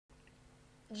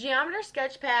Geometer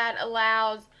Sketchpad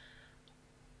allows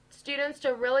students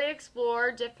to really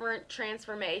explore different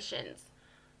transformations.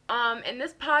 In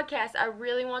this podcast, I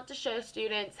really want to show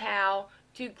students how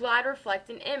to glide reflect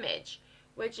an image,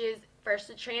 which is first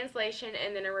a translation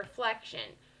and then a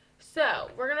reflection. So,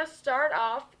 we're going to start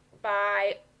off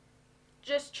by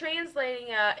just translating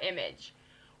an image.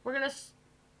 We're going to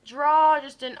draw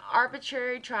just an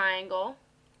arbitrary triangle,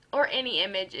 or any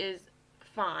image is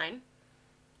fine,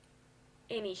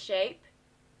 any shape.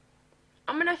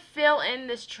 I'm going to fill in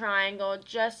this triangle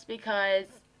just because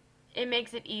it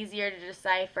makes it easier to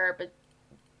decipher but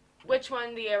which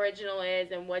one the original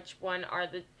is and which one are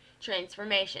the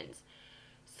transformations.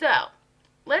 So,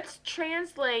 let's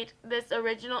translate this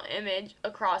original image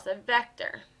across a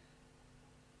vector.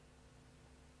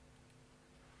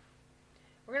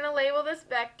 We're going to label this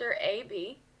vector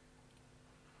AB.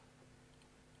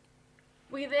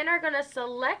 We then are going to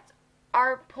select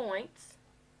our points,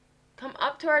 come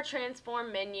up to our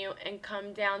transform menu, and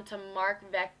come down to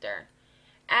mark vector.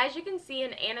 As you can see,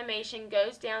 an animation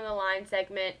goes down the line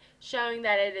segment showing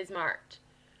that it is marked.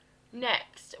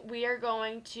 Next, we are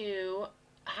going to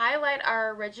highlight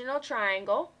our original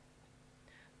triangle,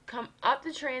 come up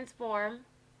to transform,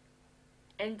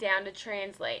 and down to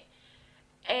translate.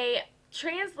 A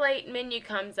translate menu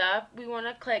comes up. We want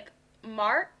to click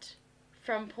marked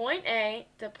from point A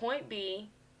to point B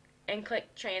and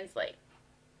click translate.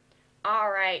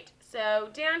 Alright, so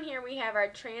down here we have our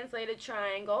translated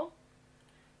triangle.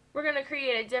 We're going to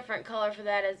create a different color for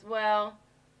that as well.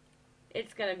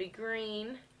 It's going to be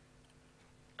green.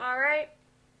 Alright.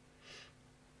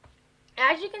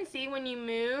 As you can see, when you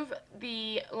move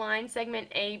the line segment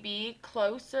AB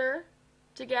closer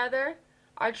together,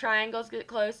 our triangles get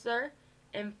closer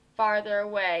and farther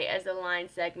away as the line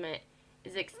segment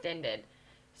is extended.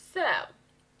 So,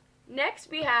 next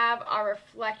we have our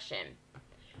reflection.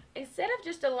 Instead of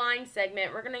just a line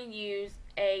segment, we're going to use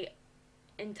an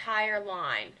entire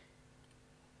line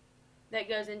that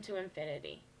goes into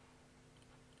infinity.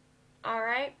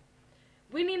 Alright?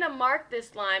 We need to mark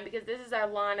this line because this is our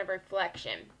line of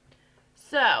reflection.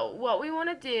 So, what we want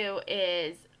to do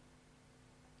is,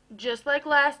 just like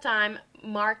last time,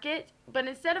 mark it, but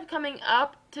instead of coming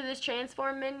up to this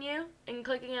transform menu and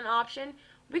clicking an option,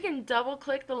 we can double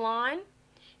click the line,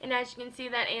 and as you can see,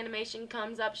 that animation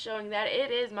comes up showing that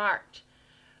it is marked.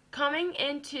 Coming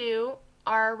into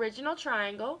our original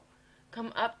triangle,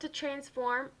 come up to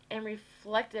transform and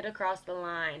reflect it across the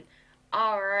line.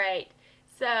 Alright,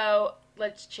 so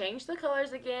let's change the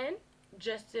colors again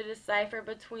just to decipher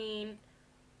between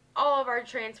all of our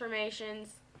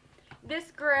transformations.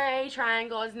 This gray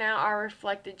triangle is now our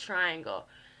reflected triangle.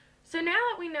 So now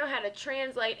that we know how to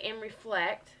translate and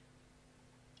reflect,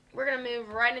 we're going to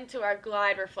move right into our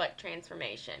glide reflect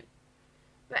transformation.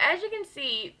 But as you can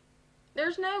see,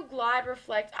 there's no glide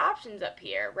reflect options up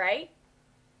here, right?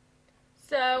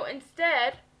 So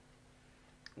instead,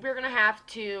 we're going to have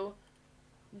to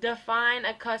define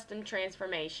a custom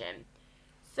transformation.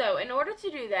 So in order to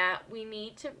do that, we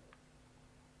need to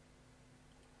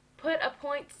put a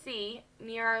point C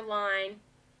near our line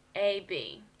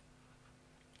AB.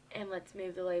 And let's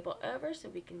move the label over so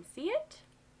we can see it.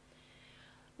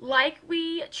 Like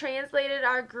we translated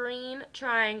our green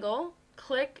triangle,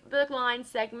 click the line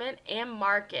segment and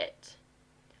mark it.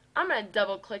 I'm going to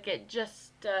double click it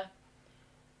just to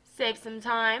save some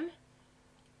time.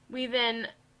 We then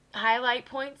highlight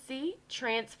point C,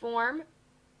 transform,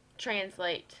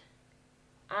 translate.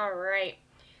 Alright,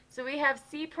 so we have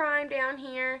C prime down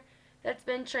here that's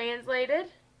been translated.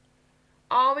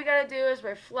 All we got to do is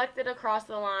reflect it across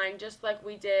the line just like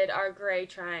we did our gray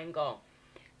triangle.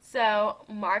 So,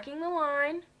 marking the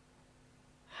line,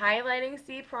 highlighting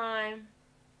C prime,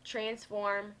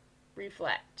 transform,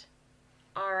 reflect.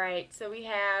 Alright, so we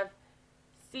have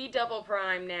C double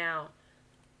prime now.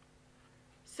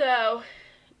 So,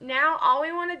 now all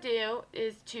we want to do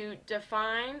is to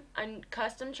define a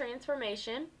custom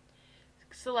transformation.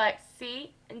 Select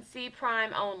C and C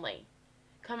prime only.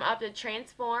 Come up to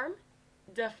transform,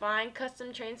 define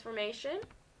custom transformation,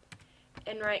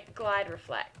 and write glide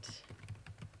reflect.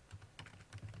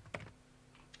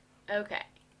 Okay.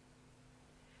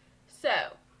 So,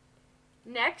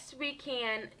 next we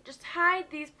can just hide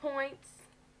these points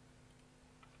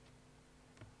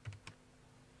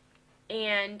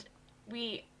and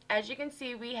as you can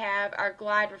see, we have our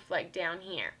glide reflect down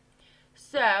here.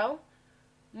 So,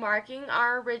 marking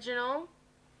our original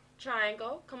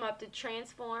triangle, come up to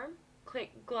transform,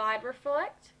 click glide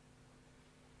reflect,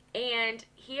 and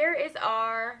here is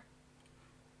our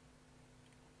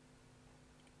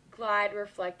glide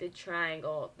reflected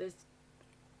triangle, this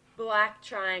black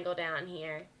triangle down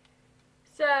here.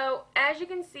 So, as you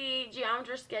can see,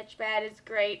 Geometer Sketchpad is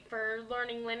great for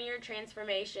learning linear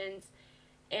transformations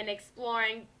and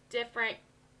exploring different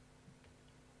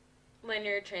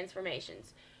linear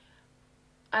transformations.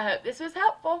 I hope this was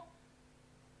helpful.